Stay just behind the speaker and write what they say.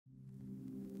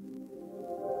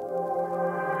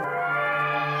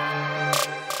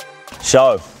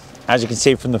So, as you can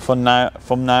see from the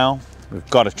thumbnail, we've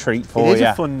got a treat for you. It is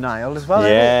a fun nail as well,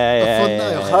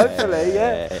 Yeah. Hopefully,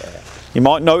 yeah. You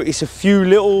might notice a few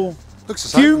little,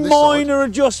 minor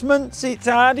adjustments it's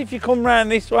had if you come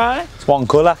round this way. It's one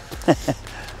colour.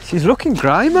 She's looking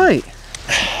grey, mate.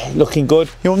 Looking good.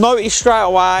 You'll notice straight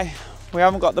away, we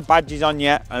haven't got the badges on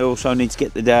yet. I also need to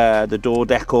get the door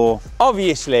decor.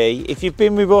 Obviously, if you've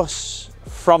been with us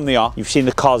from the off, you've seen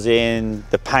the cousin,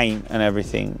 the paint and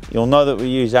everything, you'll know that we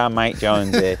use our mate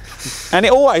Jones here. And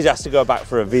it always has to go back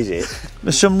for a visit.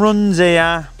 There's some runs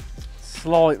here.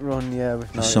 Slight run, yeah.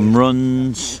 With some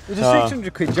runs. It was a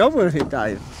 600 quid job, wasn't it,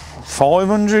 Dave?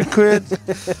 500 quid.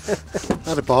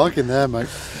 Had a bargain there, mate.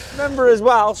 Remember as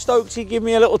well, Stokesy gave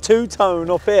me a little two-tone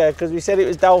up here because we said it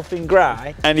was dolphin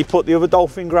grey and he put the other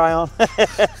dolphin grey on.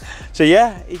 So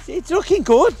yeah, it's looking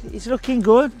good. It's looking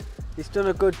good. He's done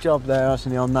a good job there,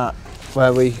 hasn't he, on that,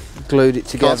 where we glued it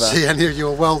together. Can't see any of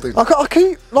your welding. I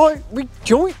keep, like, we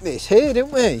joint this here,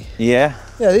 didn't we? Yeah.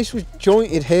 Yeah, this was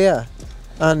jointed here.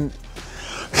 And,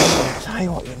 tell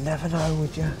you what, you'd never know,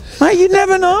 would you? Mate, you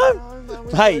never know.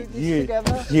 Hey,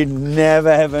 you never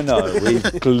ever know.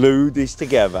 We've glued this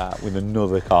together with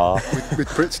another car.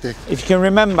 with Brit stick. If you can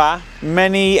remember,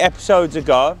 many episodes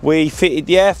ago, we fitted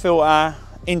the air filter,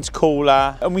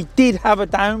 intercooler, and we did have a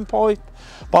downpipe.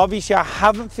 But obviously I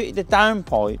haven't fitted the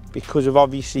downpipe because of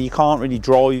obviously you can't really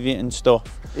drive it and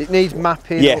stuff. It needs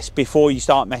mapping. Yes, before you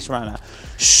start messing around that.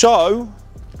 So,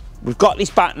 we've got this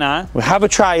back now. We have a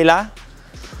trailer.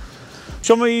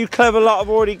 Some of you clever lot have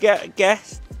already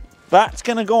guessed. That's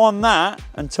going to go on that,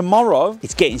 and tomorrow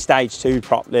it's getting stage 2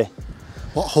 properly.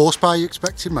 What horsepower are you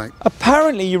expecting, mate?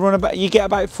 Apparently you get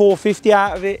about 450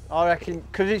 out of it. I reckon,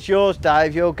 because it's yours,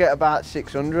 Dave, you'll get about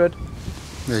 600.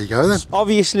 There you go then.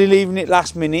 Obviously leaving it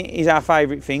last minute is our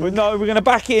favourite thing. No, we're going to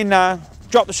back it in now,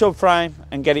 drop the subframe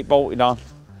and get it bolted on.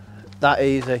 That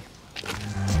easy.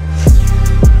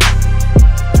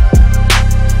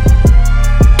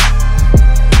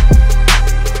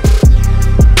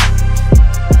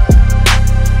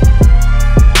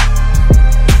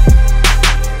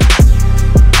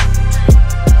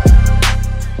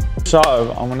 So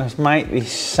I'm going to make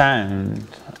this sound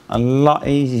a lot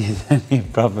easier than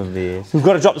it probably is. We've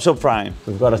got to drop the subframe.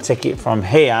 We've got to take it from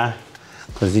here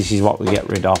because this is what we get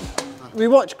rid of. We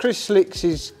watched Chris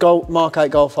Slick's Mark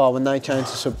 8 Golf R when they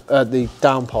changed the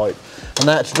downpipe and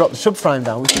they had to drop the subframe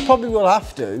down, which you probably will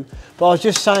have to, but I was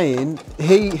just saying,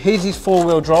 his is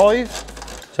 4-wheel drive.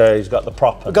 So he's got the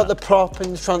prop. We've got the prop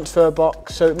in the transfer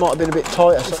box, so it might have been a bit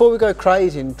tighter. So before we go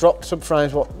crazy and drop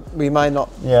subframes, what we may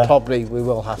not, probably we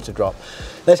will have to drop.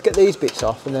 Let's get these bits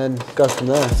off and then go from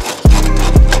there.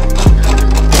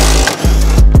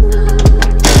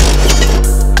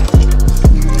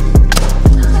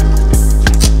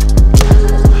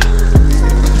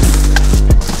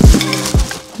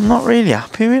 I'm not really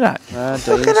happy with that.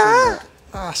 Look at that.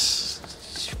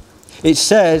 It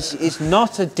says it's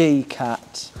not a D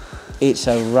cat, it's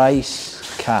a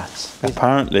race cat.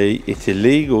 Apparently it's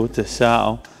illegal to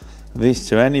sell this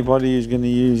to anybody who's going to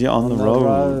use it on the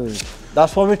road.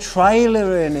 That's why we're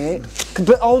trailering it.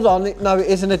 But hold on, no, it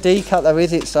isn't a D cat though,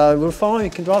 is it? So we're fine,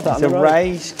 we can drive that on the road. It's a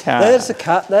race cat. There's the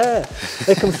cat there.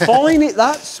 They can find it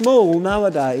that small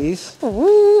nowadays.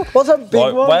 What's that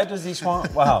big one? Where does this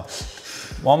one? Wow.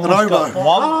 One an hobo.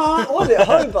 Was it a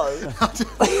hobo?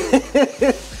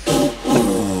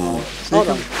 Hold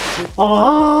on.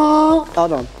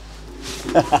 Hold on.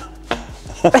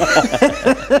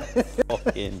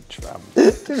 Fucking tramp.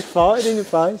 Just farted in your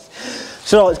face.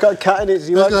 So it's got a cat in it, so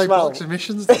you won't smell it.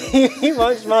 Emissions. You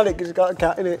won't smell it because it's got a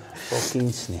cat in it.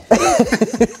 Fucking sniff.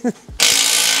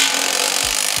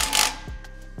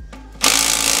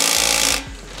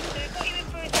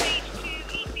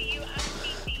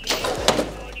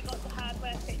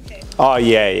 Oh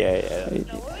yeah.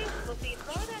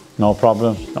 No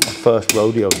problem. Not my first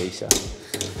rodeo, Lisa.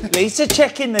 Lisa,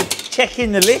 checking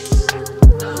the list.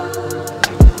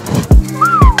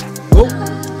 Oh,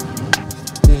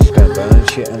 you're just going to burn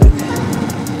shit, isn't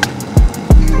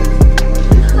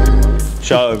it?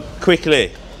 So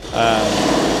quickly,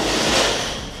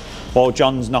 while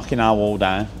John's knocking our wall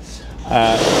down,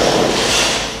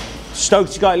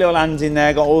 Stokes got little hands in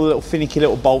there, got all the little finicky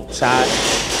little bolts out.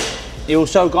 He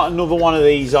also got another one of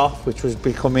these off, which was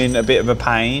becoming a bit of a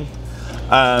pain.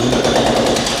 I'm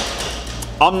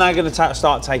now going to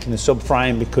start taking the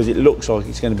subframe because it looks like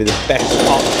it's going to be the best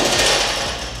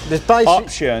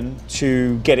option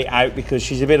to get it out because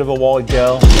she's a bit of a wide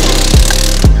girl.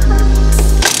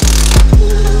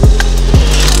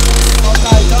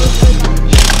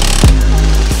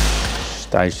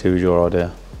 Stage 2 is your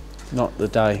idea. Not the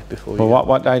day before. Well,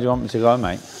 what day do you want me to go,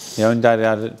 mate? The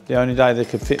only day they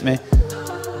could fit me.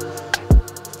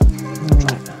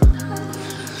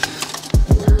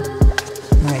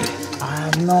 Mate, I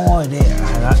have no idea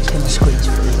how that's going to squeeze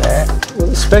through there. Well,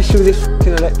 especially with this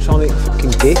fucking electronic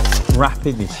fucking gift.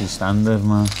 Rapid, this is standard,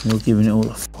 man. You're giving it all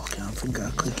the fucking, I think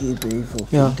how quick it'd be for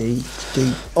deep.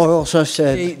 I also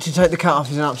said to take the cat off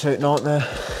is an absolute nightmare.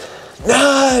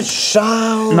 No,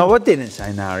 sound. No, I didn't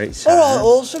say no, it's all right,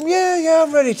 awesome. Yeah,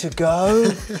 I'm ready to go.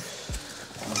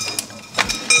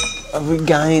 Have we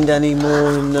gained any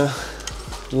more in the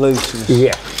looseness?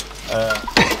 Yeah.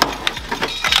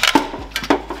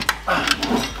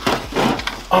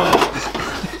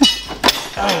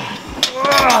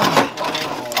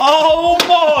 Oh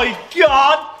my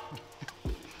God!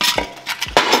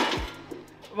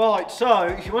 Right, so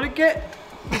if you want to get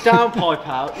the downpipe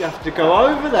out, you have to go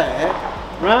over there,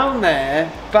 round there,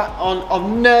 back on. I've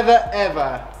never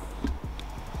ever.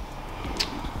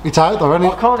 It's out though, isn't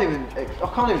it? I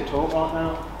can't even talk right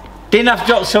now. Didn't have to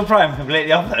drop subframe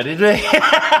completely off there, did we?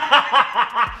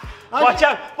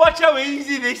 watch how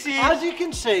easy this is. As you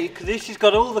can see, because this has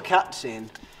got all the cats in,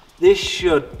 this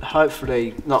should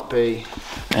hopefully not be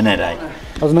An headache.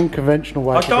 As an unconventional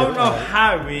way. I don't know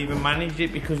how we even managed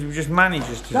it because we just managed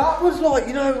just to. That was like,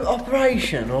 you know,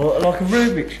 operation or like a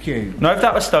Rubik's Cube. No, if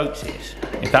that was Stokes's.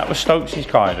 If that was Stokes's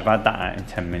car, I'd have had that out in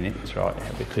 10 minutes, right?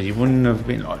 Because he wouldn't have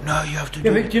been like, no, you have to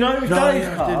do it. But do you know it was Dave's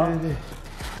car?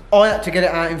 I had to get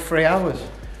it out in 3 hours.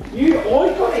 I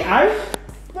got it out?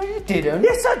 No, you didn't.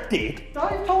 Yes, I did.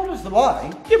 Dave told us the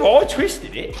way. Yeah, but I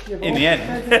twisted it in the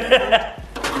end.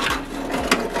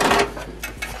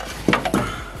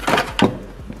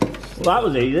 Well, that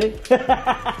was easy.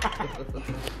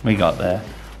 We got there.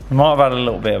 We might have had a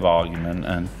little bit of argument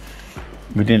and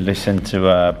we didn't listen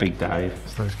to Big Dave.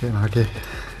 Starts getting huggy.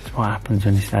 That's what happens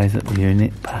when he stays at the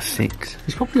unit past 6.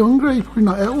 He's probably hungry, he's probably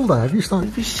not ate all day, have you started?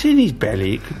 If you've seen his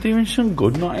belly, it could do him some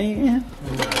good not eating.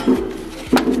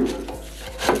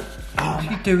 What's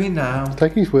he doing now?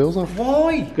 Taking his wheels off.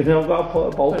 Why? Because I've got to put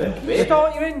a bolt in.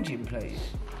 Start your engine, please.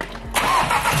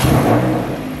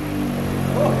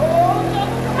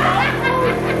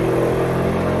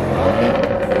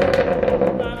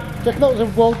 Do you reckon that was a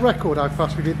world record how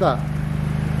fast we did that?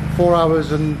 4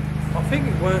 hours and... I think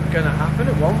it weren't going to happen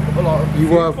at one point. Like, you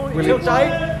were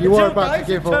willing, you were about to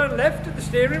give up. Turn left at the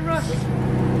steering rack.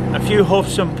 A few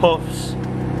huffs and puffs.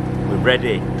 We're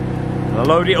ready. I'll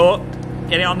load it up,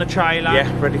 get it on the trailer.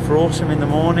 Yeah, ready for Awesome in the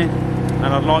morning. And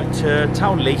I'd like to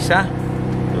tell Lisa,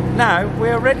 now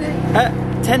we're ready at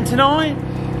 10 to 9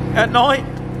 at night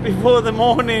before the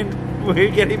morning we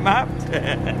get it mapped.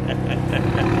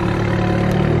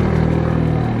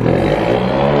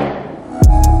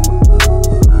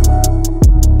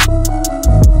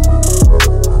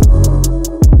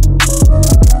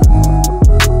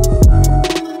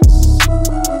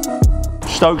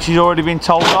 Stokes has already been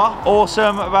told off.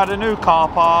 Awesome about a new car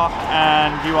park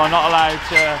and you are not allowed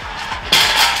to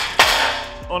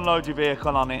unload your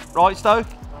vehicle on it. Right, Stoke?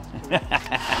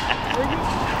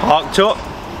 Parked up.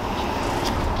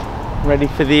 Ready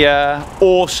for the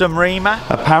Awesome remap.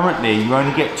 Apparently you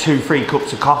only get 2 free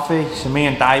cups of coffee. So me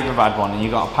and Dave have had one and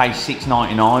you got to pay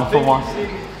 $6.99 for one.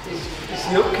 It's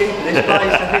the upkeep of this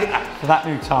place, isn't it? For that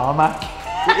new tarmac.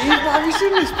 Have you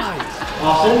seen this place?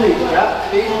 I've seen these, yeah.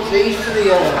 These for the...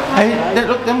 Hey,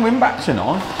 look, them winbacks are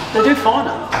nice. They do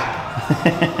finance.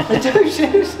 They do,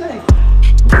 seriously.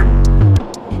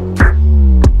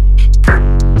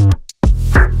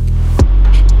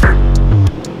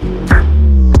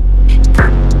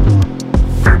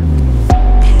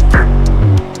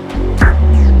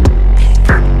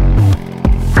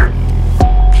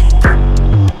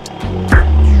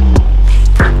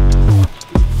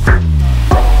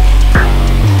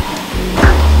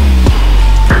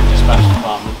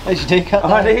 There's your teacup.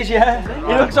 Oh, it is, yeah.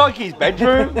 It looks like his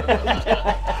bedroom.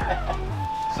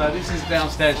 So this is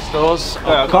downstairs stores.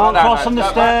 Can't cross on the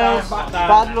stairs.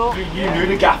 Bad luck. You knew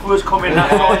the gaffer was coming,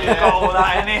 that's why you got all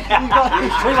that, innit? He's got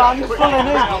his 2 hands full,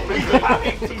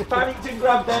 innit? He's panicked and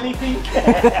grabbed anything.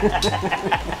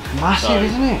 Massive,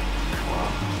 isn't it?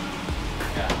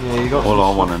 Yeah, you got. All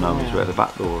I want to know is where the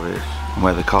back door is and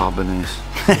where the carbon is.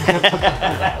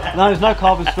 No, there's no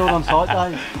carbon stored on site,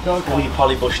 Dave. All your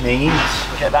polybush needs.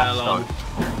 Get that done.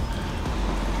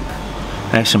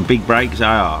 There's some big brakes, they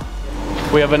are.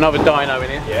 We have another dyno in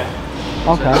here. Yeah.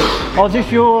 Okay. Oh, is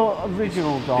this your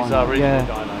original dyno? This is our original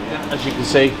dyno, yeah. As you can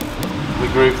see, we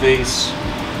groove these.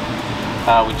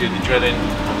 We do the drilling,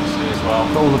 obviously, as well.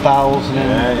 Got all the barrels and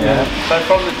everything. Yeah. So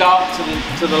from the dark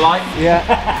to the light. Yeah.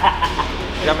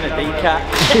 You're having a decat.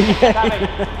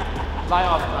 Lay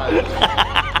off,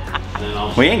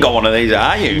 We ain't got one of these at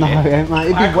our unit. No, yeah,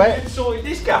 mate, it'd be wet. Sorted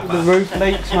this gaffer. The roof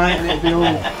leaks, mate, and it'd be all...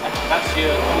 That's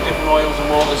your all different oils and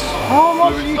waters. Oh,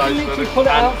 right, so you can literally pull it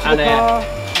out to the car. So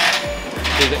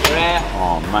that your air,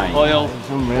 mate. oil,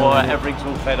 water, everything's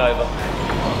all fed over.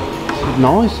 It's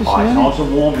nice, isn't it? Nice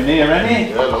and warm in here, isn't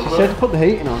it? She said to put the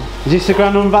heating on. Is this the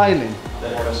grand unveiling?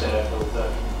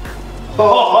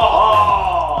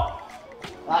 Oh,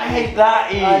 I hate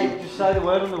that. Hey, just say the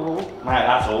word on the wall. Mate,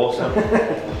 that's awesome.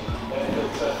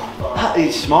 That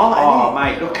is smart, Oh,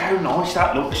 mate, look how nice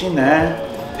that looks in there.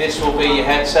 This will be your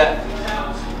headset,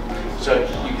 so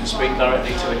you can speak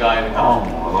directly to the guy in the car. Oh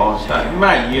my gosh,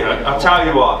 mate, I tell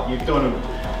you what, you've done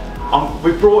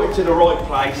we brought it to the right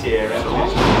place here.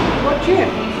 What gym?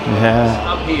 Yeah.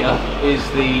 Up here is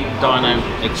the dyno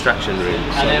extraction room.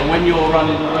 And then when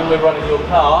we're running your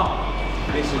car,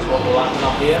 this is what will happen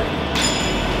up here.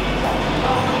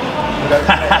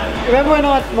 Remember when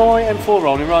I had my M4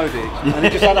 rolling roadie and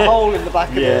it just had a hole in the back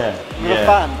of it with a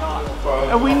fan?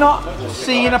 Are we not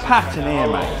seeing a pattern here,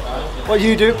 mate? Well,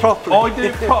 you do it properly. I do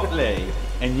it properly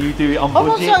and you do it on I'm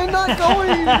not budget. saying that,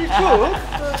 guy, you could.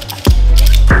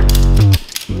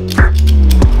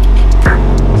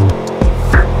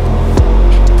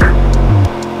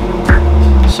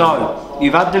 So,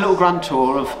 you've had the little grand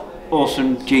tour of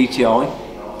Awesome GTI,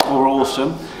 or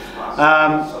Awesome.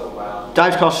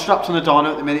 Dave's car strapped on the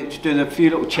dyno at the minute, just doing a few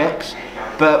little checks.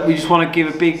 But we just want to give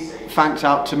a big thanks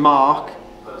out to Mark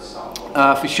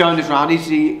for showing us around. He's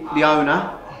the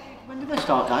owner. When did they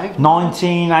start, Dave?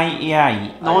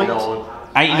 1988.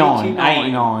 89.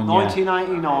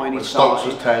 1989 he started. Stokes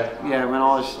was 10. Yeah, when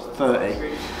I was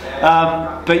 30.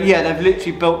 But yeah, they've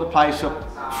literally built the place up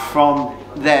from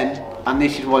then, and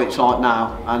this is what it's like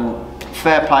now. And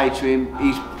fair play to him.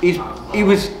 He's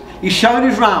showing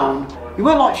us round. He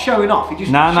weren't like showing off. He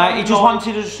just he just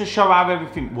wanted us to show how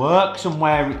everything works and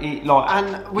where it like.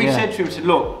 And we said to him,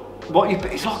 look,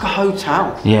 it's like a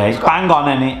hotel. Yeah, it's bang on,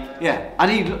 isn't it? Yeah, and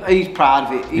he's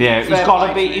proud of it. He's got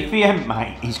to be. If he ain't,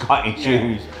 mate, he's got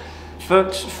issues.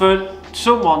 For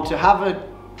someone to have a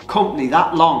company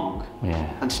that long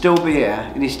and still be here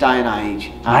in this day and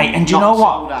age, mate, and do you know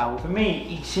what? Out. For me,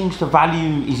 he seems to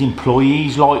value his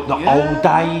employees like the old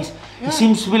days. He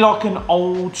seems to be like an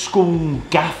old school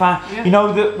gaffer, you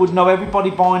know, that would know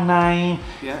everybody by name,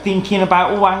 thinking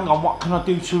about, oh, hang on, what can I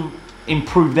do to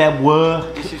improve their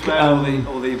work? This is where all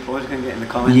the employees are going to get in the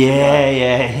comments.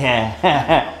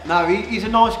 Yeah. No, he's a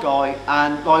nice guy,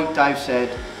 and like Dave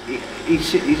said,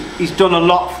 he's done a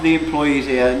lot for the employees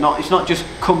here. It's not just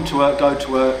come to work, go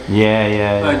to work,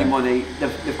 earn your money.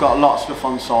 They've got a lot of stuff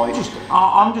on site.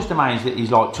 I'm just amazed that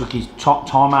he's like took his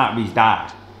time out of his day.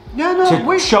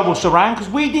 To show us around,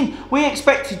 because we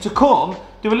expected to come,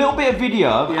 do a little bit of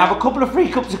video, have a couple of free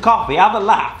cups of coffee, have a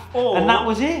laugh, and that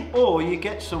was it. Or you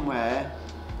get somewhere,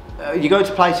 you go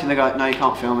to places and they go, no, you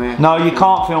can't film here. No, you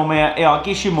can't film here. Here, I'll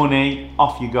give you money,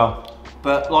 off you go.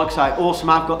 But like I say, Awesome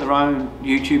have got their own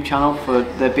YouTube channel for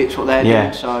their bits what they're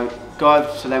doing, so go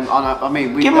over to them. I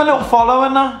mean, give them a little follow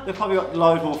and that. They've probably got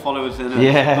loads more followers than us.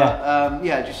 But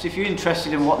just if you're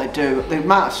interested in what they do, the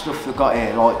amount of stuff they've got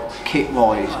here, like kit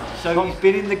wise. So he's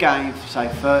been in the game for say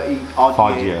 30 odd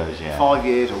 5 years, 5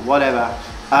 years or whatever.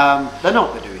 They know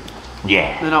what they're doing.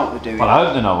 Yeah. They know what they're doing. Well, I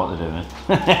hope they know what they're doing.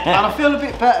 And I feel a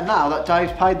bit better now that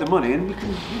Dave's paid the money and we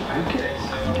can,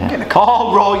 get a car.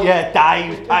 Oh, right, yeah,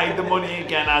 Dave's paid the money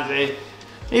again, has he?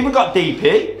 Even got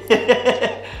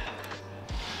DP.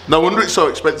 No wonder it's so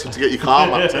expensive to get your car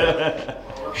back to.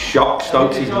 Shock,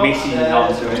 Stokes is missing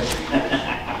onto it.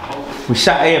 We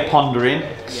sat here pondering.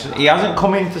 He hasn't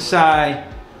come in to say,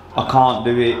 I can't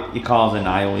do it, your car's a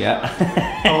nail yet.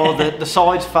 Or the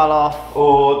sides fell off.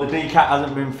 Or the decat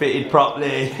hasn't been fitted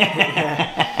properly.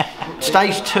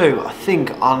 Stage 2, I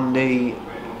think, on the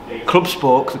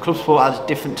Clubsport, because the Clubsport has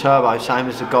different turbo, same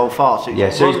as the Golf R. So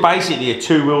so it's basically a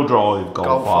 2-wheel drive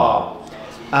Golf R.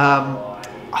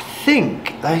 I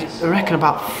think they reckon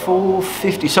about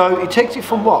 450. So it takes it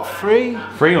from what,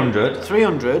 300 to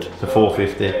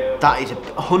 450. That is a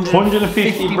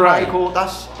 150 brake. Or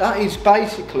that is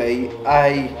basically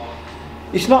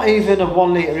it's not even a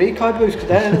 1 litre eco boost, because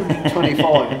they're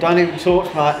 125. Don't even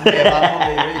talk to me about a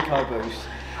 1 litre eco boost.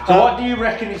 So what do you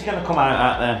reckon is going to come out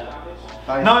at then?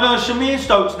 No, so me and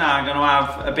Stokes now are going to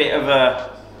have a bit of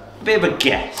a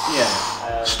guess.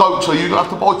 Yeah. Stokes, so you're going to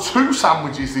have to buy 2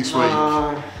 sandwiches this week.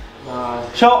 No.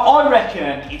 So I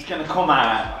reckon it's going to come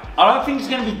out, I don't think it's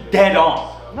going to be dead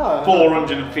on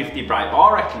 450 brake, but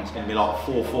I reckon it's going to be like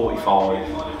 445.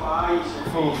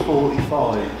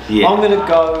 445? Yeah. I'm going to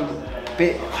go a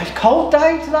bit, it's a cold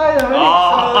day today though, isn't it?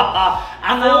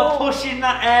 And they're pushing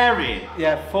that air in.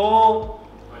 Yeah,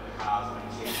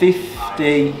 450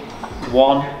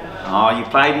 51. Oh, you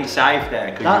played it safe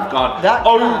there because you've gone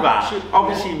over.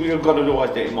 Obviously, we've got to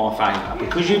always do it in my favour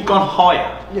because you've gone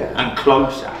higher and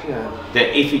closer.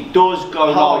 That if it does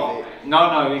go like,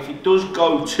 if it does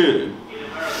go to,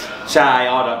 say,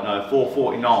 I don't know,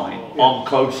 449, I'm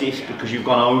closest because you've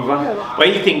gone over. But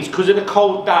he thinks because of the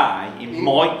cold day, it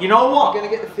might. You know what?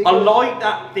 I like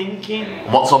that thinking.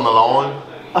 What's on the line?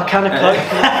 I kind of close.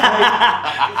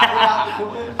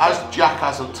 As Jack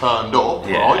hasn't turned up,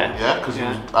 right? Yeah, because he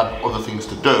had other things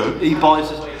to do. He buys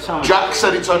us. Jack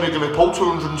said it's only going to pull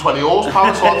 220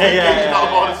 horsepower, so I think he's got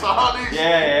to buy the Sardis.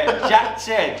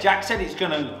 Jack said it's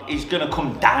gonna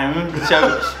come down,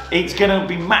 so it's gonna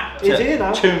be mapped at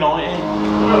 290.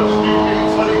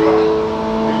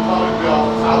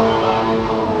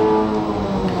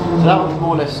 So that was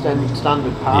more or less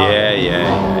standard power.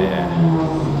 Yeah.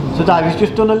 So Dave, he's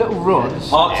just done a little run.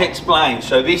 Mark to explain.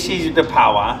 So this is the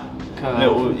power,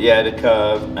 Curve. the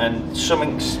curve, and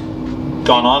something's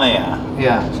gone on here.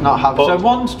 Yeah, it's not having. So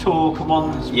one's torque and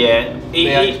one's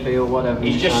BHP or whatever.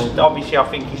 He's just obviously, I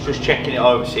think he's just checking it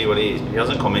over, see what it is. But he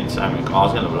hasn't come in saying the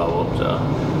car's going to blow up, so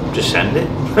just send it.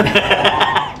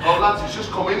 Oh lads, he's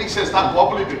just come in. He says that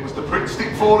wobbly bit was the print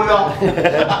stick falling off.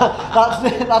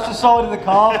 that's the side of the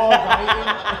car.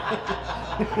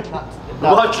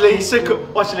 Watch Lisa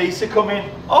come in.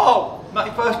 Oh, not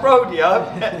your first rodeo.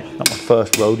 Not my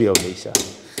first rodeo, Lisa.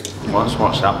 Once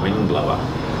watch that wind blower.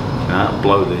 Can't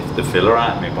blow the filler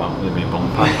out of me bumper.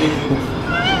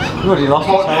 You already lost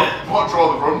it. Might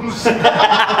draw the runs.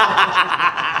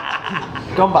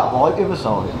 Gone back right the other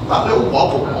side. That little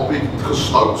wobble might be because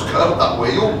Stokes curved that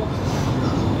wheel.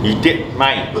 You did,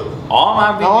 mate. I'm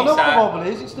having no, I know what the wobble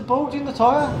is. It's the bulge in the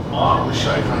tyre. Oh, we're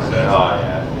shaking his head. Oh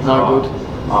yeah. No good.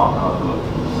 Oh no good.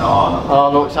 No.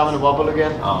 Oh look, it's having a wobble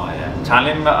again. Oh yeah. Tell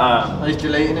him that. He's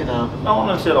deleting it now. No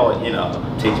one said,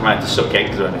 teach him how to suck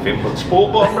eggs or anything, but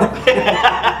sport button.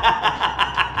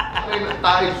 I mean,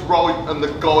 Dave's right, and the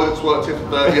guy that's worked here for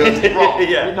 30 years is wrong.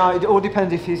 Yeah. No, it all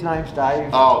depends if his name's Dave.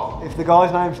 Oh. If the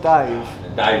guy's name's Dave.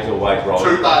 Dave's always right.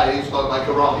 2 days don't make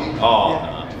a right. Oh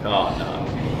no.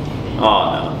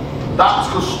 That's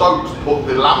because Stokes put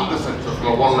the lambda sensor from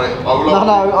a 1 litre Polo.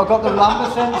 No, I got the lambda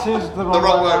sensors the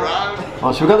wrong way around.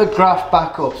 Right, so we've got the graph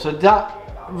back up. So that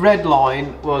red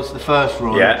line was the first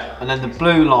run. Yeah. And then the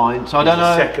blue line. So I don't know.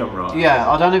 The second run. Yeah,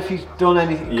 I don't know if he's done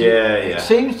anything. Yeah. It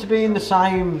seems to be in the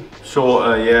same. Sort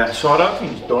of, yeah. So I don't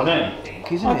think he's done anything.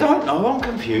 I don't know, I'm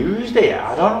confused here.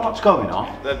 I don't know what's going on.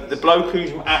 The bloke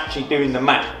who's actually doing the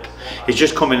map is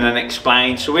just coming and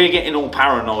explain. So we're getting all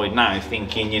paranoid now,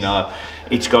 thinking,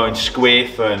 it's going to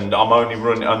squiff and I'm only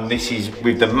running, and this is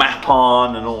with the map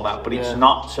on and all that, but it's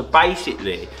not. So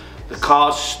basically, the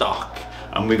car's stuck,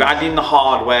 and we've added in the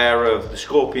hardware of the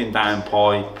Scorpion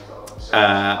downpipe,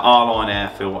 R-line air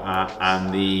filter,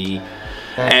 and the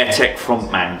AirTech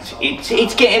front mount.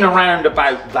 It's getting around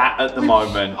about that at the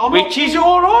moment, which is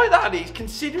alright, that is,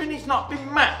 considering it's not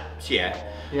been mapped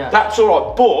yet. Yeah. That's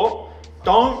alright, but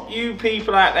don't you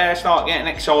people out there start getting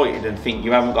excited and think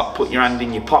you haven't got to put your hand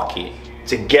in your pocket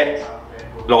to get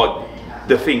like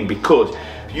the thing, because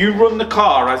if you run the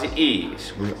car as it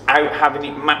is without having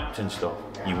it mapped and stuff,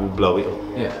 you will blow it up.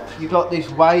 Yeah. You got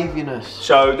this waviness.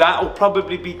 So that'll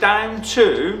probably be down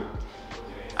to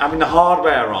having the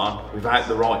hardware on without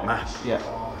the right map. Yeah.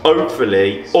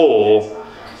 Hopefully, or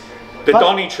the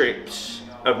Donny trips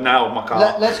have nailed my car.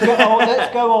 Let's go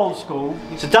old school.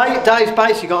 So Dave's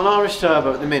basically got an RS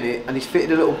turbo at the minute, and he's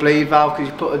fitted a little bleed valve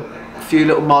because he's put a few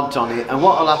little mods on it, and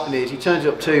what will happen is he turns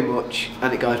it up too much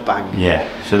and it goes bang. Yeah,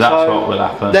 so that's what will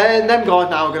happen. Then them guys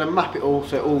now are going to map it all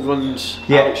so it all runs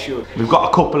how it should. We've got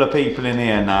a couple of people in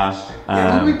here now.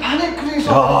 We panic because it's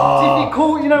like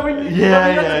difficult, when you have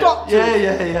the doctors.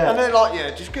 Yeah. And they're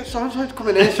like, just get so-and-so to come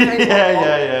in here.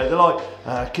 Yeah. They're like,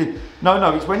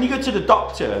 no, it's when you go to the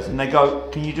doctors and they go,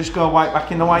 can you just go right back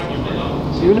in the waiting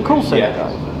room? So you're in a call centre,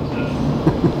 Dave?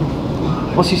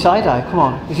 What's he say, Dave? Come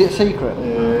on, is it a secret?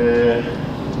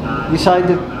 You say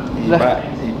the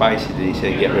he basically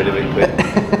said get rid of it quick.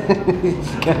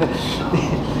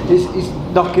 he's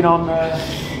knocking on.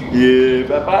 Yeah,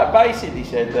 but basically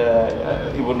said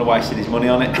he wouldn't have wasted his money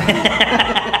on it.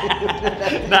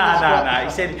 No. He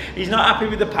said he's not happy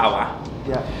with the power.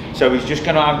 Yeah. So he's just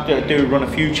going to have to run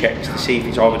a few checks to see if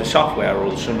it's either the software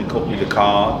or something up with the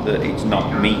car that it's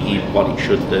not meeting what it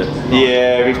should do.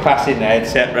 Yeah, he's passing the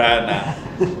headset round now.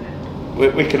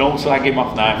 We can all slag him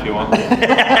off now if you want.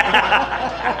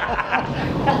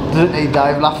 Doesn't he,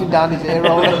 Dave? Laughing down his ear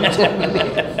roll every 10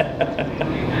 minutes.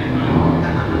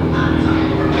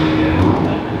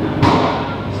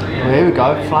 Well, here we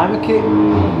go, flamer kit.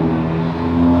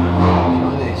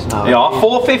 They are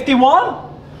 451. Are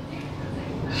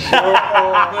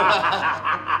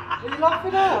you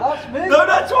laughing at? That's me. No,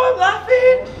 that's why I'm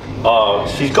laughing. Oh,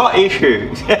 she's got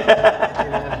issues.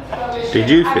 Did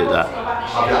you fit that?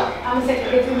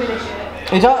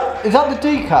 Is that the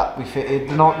decap we fitted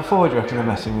the night before? Do you reckon they're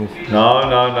messing with? No,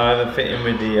 they're fitting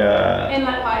with the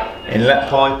inlet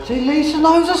pipe. See, Lisa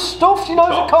knows her stuff. She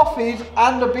knows her coffees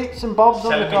and the bits and bobs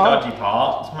on the Selling me car. dodgy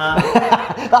parts, man.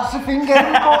 That's the thing,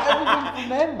 getting bought everything from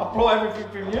them. I brought everything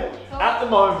from you. At the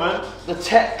moment, the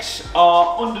techs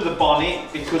are under the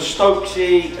bonnet because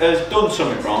Stokesy has done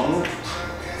something wrong,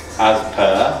 as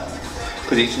per.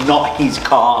 Because it's not his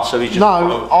car, so he's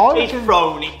just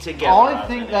thrown it together. I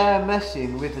think they're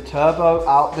messing with the turbo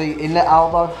out the inlet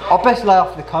elbow. I'll best lay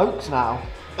off the Cokes now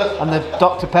and the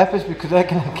Dr. Peppers because they're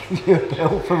going to give you a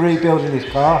bill for rebuilding this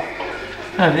car.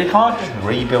 No, they can't just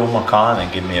rebuild my car and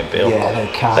then give me a bill. Yeah, they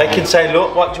can. They can say,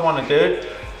 look, what do you want to do?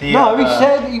 No, he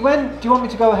said, he went, do you want me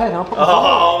to go ahead? And I'll put my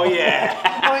oh, yeah.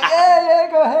 I went, yeah,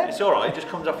 go ahead. It's alright, it just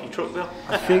comes off your truck bill.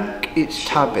 I think it's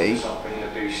Tabby,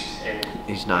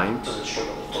 his name.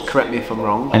 Correct me if I'm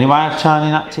wrong. Any way of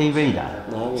turning that TV down?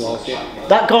 No, we like it.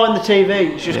 That guy on the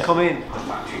TV has just come in. The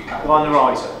guy on the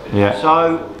right. Yeah.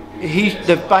 So,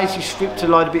 they've basically stripped a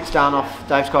load of bits down off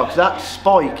Dave's car. Because that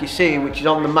spike you're seeing, which is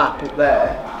on the map up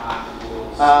there,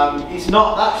 it's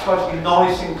not, that's supposed to be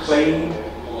nice and clean.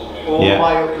 All the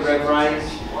way up the rev range.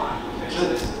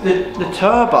 The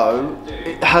turbo,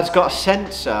 it has got a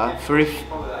sensor for if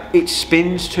it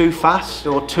spins too fast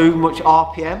or too much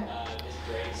RPM,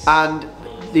 and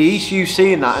the ECU's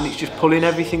seeing that and it's just pulling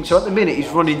everything. So at the minute it's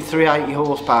running 380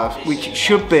 horsepower, which it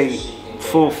should be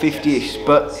 450ish,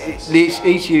 but the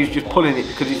ECU's just pulling it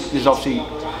because there's obviously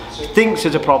thinks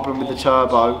there's a problem with the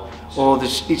turbo or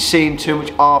it's seeing too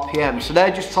much RPM. So they're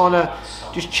just trying to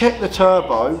just check the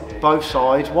turbo, both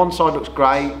sides. One side looks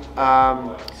great,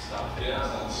 and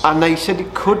they said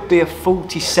it could be a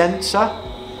faulty sensor,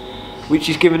 which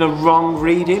is giving a wrong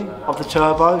reading of the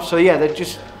turbo. So yeah, they're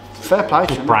just fair play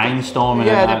to them. Brainstorming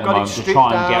yeah, at they've the got moment it to stripped try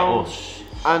and down, get us,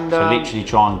 and to literally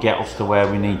try and get us to where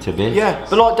we need to be. Yeah,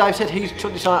 but like Dave said, he's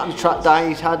took this out on the track day.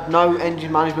 He's had no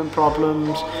engine management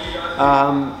problems,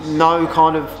 no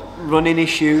kind of running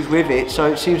issues with it. So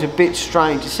it seems a bit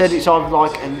strange. He said it's either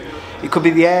like it could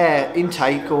be the air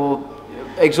intake or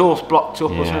exhaust blocked up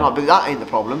or something like that, but that ain't the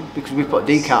problem because we've put a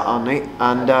decal on it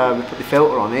and we put the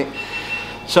filter on it.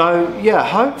 So yeah,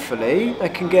 hopefully they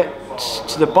can get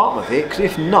to the bottom of it, because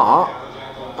if not,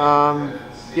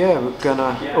 yeah, we're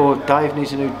gonna, or Dave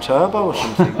needs a new turbo or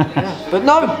something. Yeah. But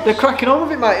no, they're cracking on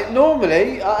with it, mate.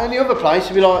 Normally, at any other place,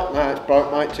 you'd be like, no, it's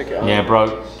broke, mate, take it home. Yeah,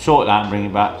 broke, sort it out and bring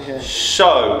it back. Yeah.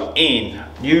 So, in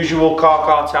usual Car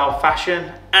Cartel fashion,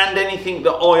 and anything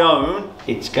that I own,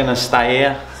 it's gonna stay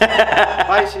here.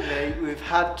 Basically, we've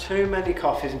had too many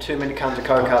coffees and too many cans of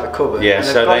Coke out of the cupboard. Yeah,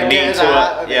 so they need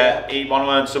to, he want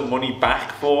to earn some money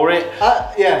back for it.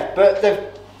 Yeah, but they've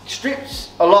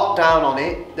stripped a lot down on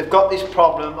it. They've got this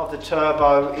problem of the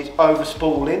turbo is over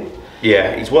spooling. Yeah,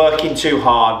 it's working too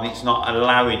hard and it's not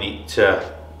allowing it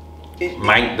to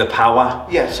make the power.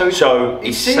 Yeah, so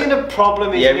he's seeing a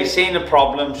problem. Yeah, he's seeing a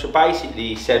problem. So basically,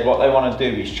 he said what they want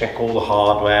to do is check all the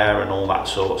hardware and all that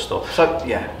sort of stuff. So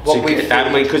yeah, what we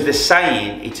because they're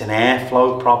saying it's an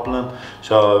airflow problem.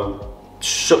 So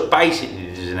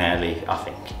basically, there's an air leak, I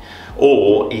think.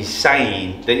 Or he's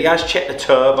saying that he has checked the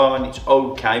turbo and it's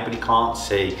okay, but he can't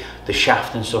see the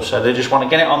shaft and stuff. So they just want to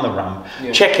get it on the ramp,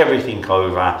 check everything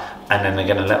over, and then they're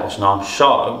going to let us know.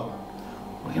 So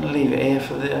we're going to leave it here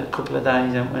for a couple of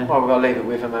days, aren't we? Well, we're going to leave it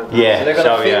with them, aren't we? Yeah. So they're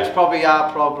going to fix probably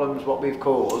our problems, what we've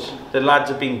caused. The lads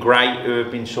have been great who have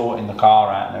been sorting the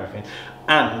car out and everything,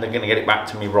 and they're going to get it back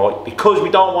to me right, because we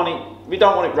don't want it. We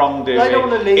don't want it wrong, do we? They don't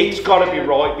want to leave. It's got to be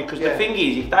right, because the thing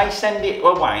is, if they send it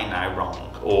away now wrong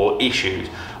or issues,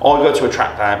 I go to a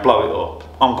track day, blow it up,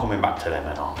 I'm coming back to them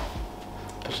and on.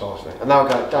 Precisely. And they'll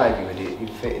go, Dave, you idiot, you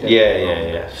fitted it.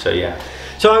 Yeah.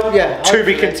 So yeah, to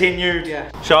be continued. Yeah.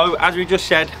 So as we just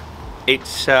said,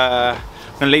 it's I'm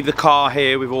gonna leave the car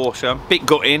here with Awesome. Bit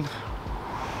gutting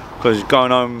because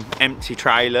going home empty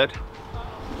trailered,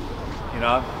 you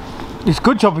know. It's a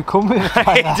good job we come with it.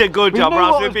 It's a good job, or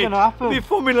else we'd be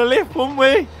filming a lift, wouldn't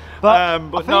we?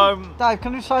 But no. Dave,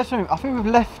 can you say something? I think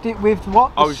we've left it with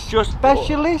what? I was just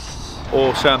specialists.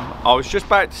 Awesome. I was just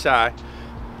about to say,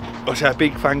 I say a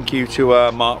big thank you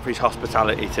to Mark for his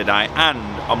hospitality today, and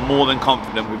I'm more than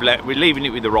confident we're leaving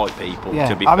it with the right people. Yeah.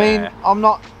 To be fair. I mean, I'm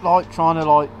not like trying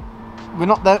to like. We're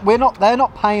not there. They're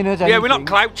not paying us anything. Yeah, we're not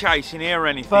clout chasing here or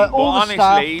anything. But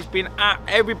honestly,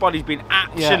 everybody's been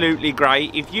absolutely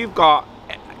great. If you've got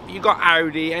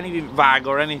Audi, anything VAG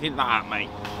or anything like that, mate,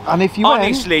 And if you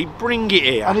honestly, bring it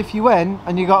here. And if you went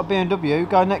and you got a BMW,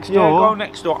 go next door. Yeah, go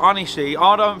next door. Honestly,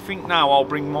 I don't think now I'll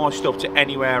bring my stuff to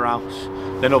anywhere else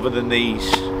than other than these.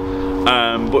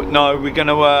 But no, we're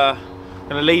gonna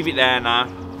leave it there now.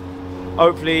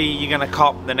 Hopefully you're gonna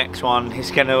cop the next one.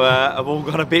 It's gonna have all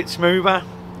gone a bit smoother.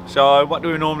 So what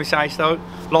do we normally say, Stoke?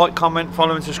 Like, comment,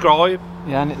 follow and subscribe.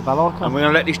 Yeah, and hit the bell icon. And we're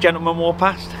gonna let this gentleman walk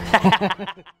past.